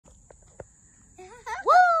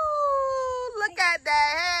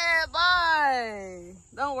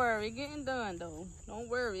Don't worry, it's getting done though. Don't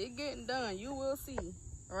worry, it's getting done. You will see.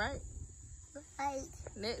 All right? Right.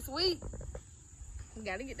 Next week, we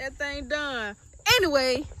gotta get that thing done.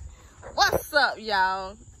 Anyway, what's up,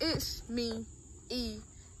 y'all? It's me, E,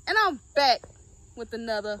 and I'm back with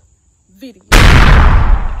another video.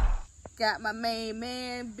 Got my main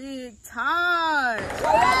man, Big Time.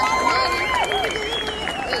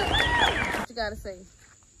 What you gotta say?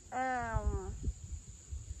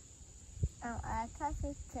 I talked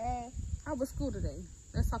today. How was school today?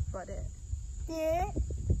 Let's talk about that. Good.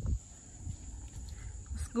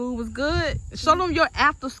 School was good. Show them your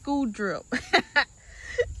after school drip.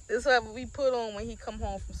 This is what we put on when he come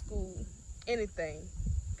home from school. Anything.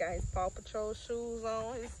 Got his Paw Patrol shoes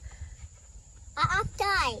on.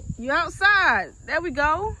 Outside. You outside. There we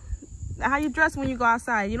go. How you dress when you go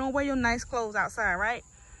outside? You don't wear your nice clothes outside, right?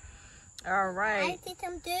 All right. I get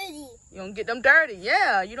them dirty. You don't get them dirty.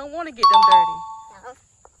 Yeah, you don't want to get them dirty. No.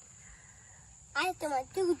 I do my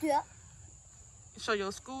school drip. Show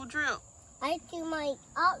your school drip. I do my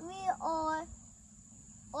outreal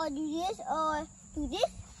or do this or do this.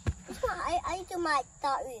 This one I do my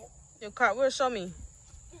outreal. Your cartwheel, show me.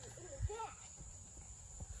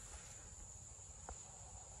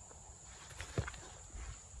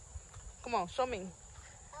 Come on, show me.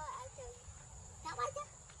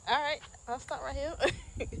 All right, I'll start right here.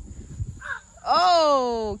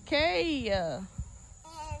 Okay. And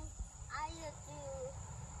I used to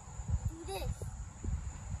do this.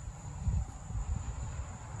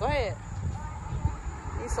 Go ahead.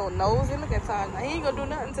 He's so nosy. Look at Todd. Now, he ain't gonna do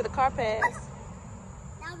nothing till the car pass.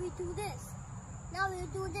 Now we do this. Now we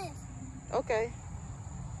do this. Okay.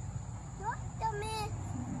 What the man?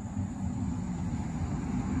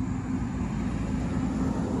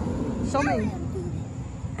 Show Now me. we do this.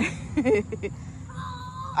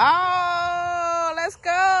 Oh, let's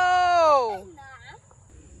go.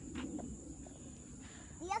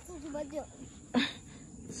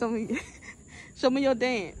 Show me your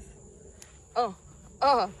dance.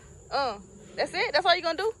 That's it? That's all you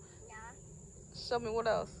gonna do? Yeah. Show me what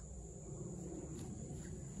else.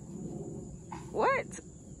 What?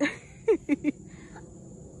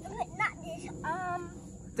 Not this.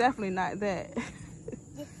 Definitely not that.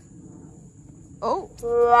 This. Oh.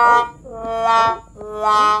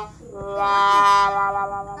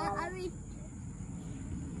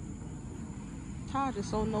 Taj is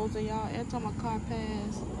so nosy, y'all. Every time my car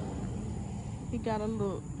pass, he gotta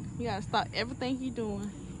look. He gotta stop everything he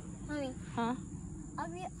doing. Mommy. Huh? I'll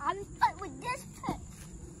start with this foot.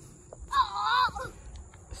 Oh.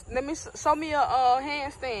 Let me show me a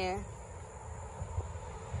handstand.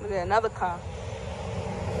 Look at another car.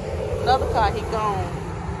 Another car, he gone.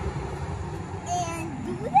 And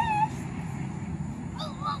do this.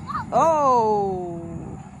 Oh.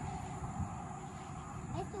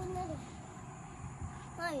 Let's do another.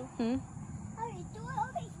 Mommy. Mommy, do it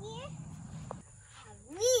over here. I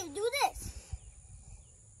need to do this.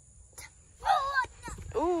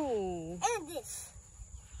 Ooh. And this.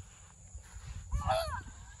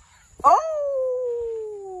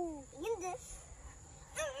 Oh. And this.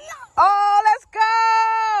 Oh, let's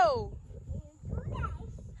go.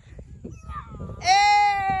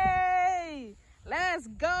 Hey. Let's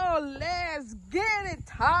go. Let's get it,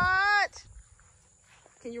 Todd.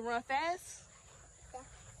 Can you run fast? Yeah.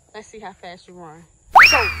 Let's see how fast you run.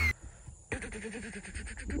 Go.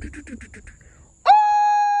 Oh!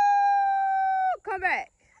 Come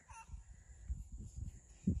back.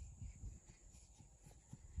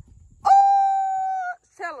 Oh!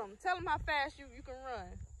 Tell him how fast you can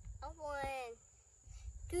run. I'm going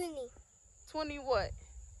 20. 20 what?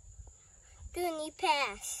 20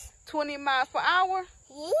 pass. 20 miles per hour?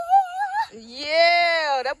 Yeah.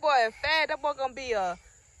 Yeah, that boy is fast. That boy gonna be a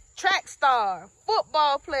track star,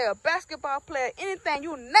 football player, basketball player, anything,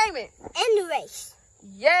 you name it. In the race.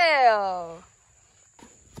 Yeah.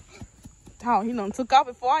 Oh, he done took off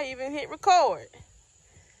before I even hit record.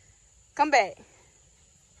 Come back.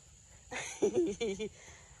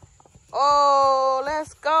 Oh,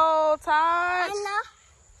 let's go, Taj.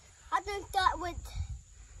 I can start with.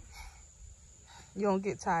 You don't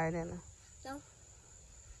get tired, Anna. No.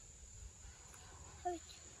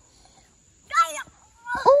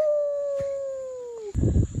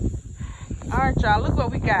 All right, y'all, look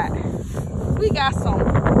what we got. We got some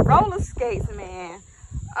roller skates, man.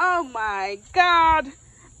 Oh my God.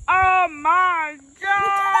 Oh my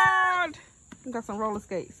God. We got some roller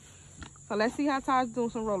skates. So let's see how Taj's doing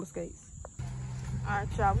some roller skates. All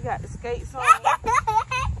right, y'all, we got the skates on.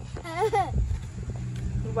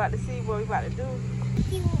 We about to see what we about to do.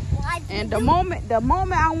 And the moment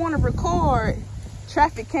I want to record,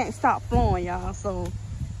 traffic can't stop flowing, y'all. So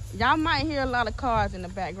Y'all might hear a lot of cars in the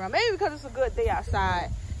background. Maybe because it's a good day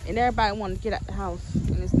outside and everybody want to get out the house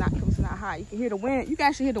and it's not hot. You can hear the wind. You can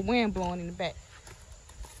actually hear the wind blowing in the back.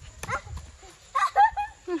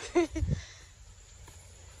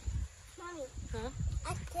 Mommy, Huh?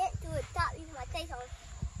 I can't do it without using my face on.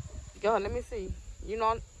 Go ahead, let me see. You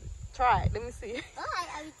know, try it. Let me see. Alright,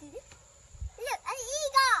 I will do this. Look, an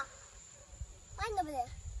eagle! Mine over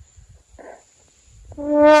there.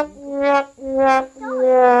 Over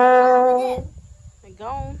there. And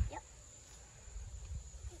gone. Yep.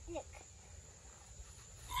 Look.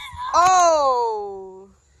 Oh!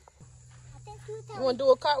 I think you You want to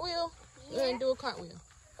do a cartwheel? Yeah. You want to do a cartwheel?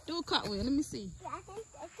 Do a cartwheel. Let me see. Yeah, I think.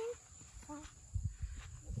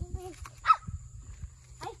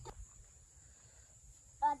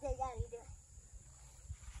 Oh, there, yeah, you do it.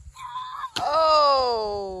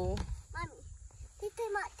 Oh! Mommy, take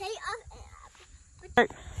my tape off.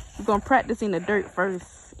 We're going to practice in the dirt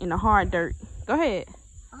first. In the hard dirt. Go ahead.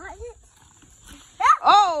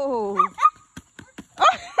 Oh!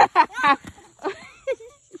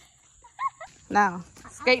 Now,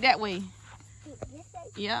 skate that way.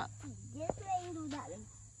 Yeah. This way and do that way.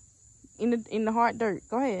 In the hard dirt.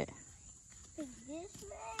 Go ahead. This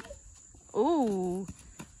way. Ooh.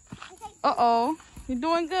 Uh-oh. You're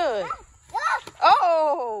doing good. Ah!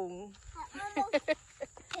 Oh! Almost.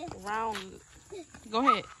 Round. Go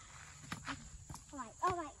ahead.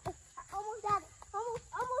 Alright. I almost got it. Almost.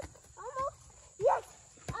 Yes,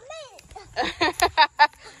 I made it.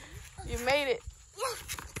 You made it. Yes.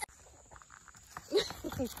 You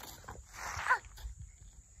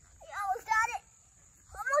almost got it.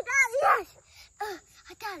 Yes.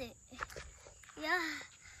 I got it. Yeah.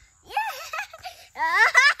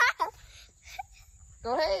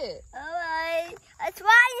 Go ahead. Alright. That's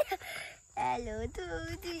fine. Hello, do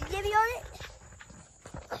you get me on it?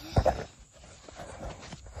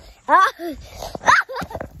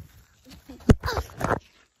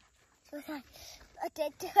 I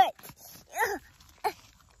can't do it.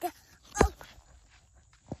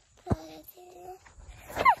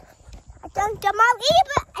 I don't come out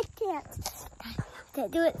either. I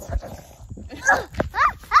can't do it.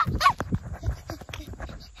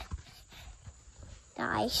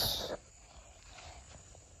 Nice.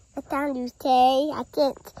 I can't do Tay. I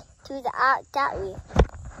can't do the out that way.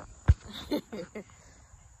 Wait,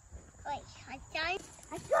 I got it.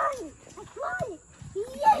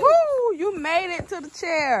 Yes. Woo! You made it to the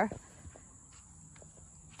chair.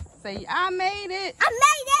 Say, I made it. I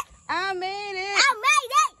made it. I made it.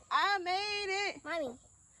 I made it.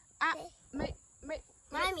 I made it.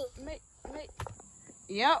 Mommy. Mommy.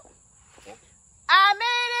 Yep. I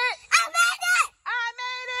made it. I made it. I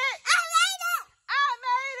made it. I made it. I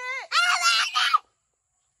made it. I made it.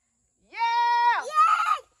 Yeah.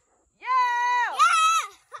 Yeah. Yeah.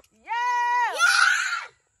 Yeah.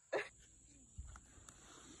 Yeah.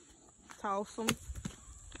 Toss them.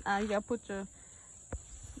 You gotta put your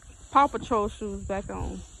Paw Patrol shoes back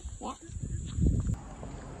on. Yeah.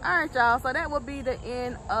 Alright, y'all, so that will be the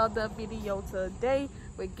end of the video today.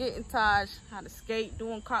 We're getting Taj how to skate,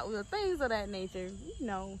 doing cartwheel, things of that nature. You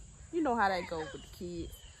know how that goes with the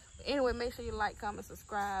kids. But anyway, make sure you like, comment,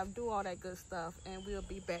 subscribe, do all that good stuff, and we'll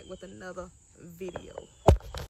be back with another video.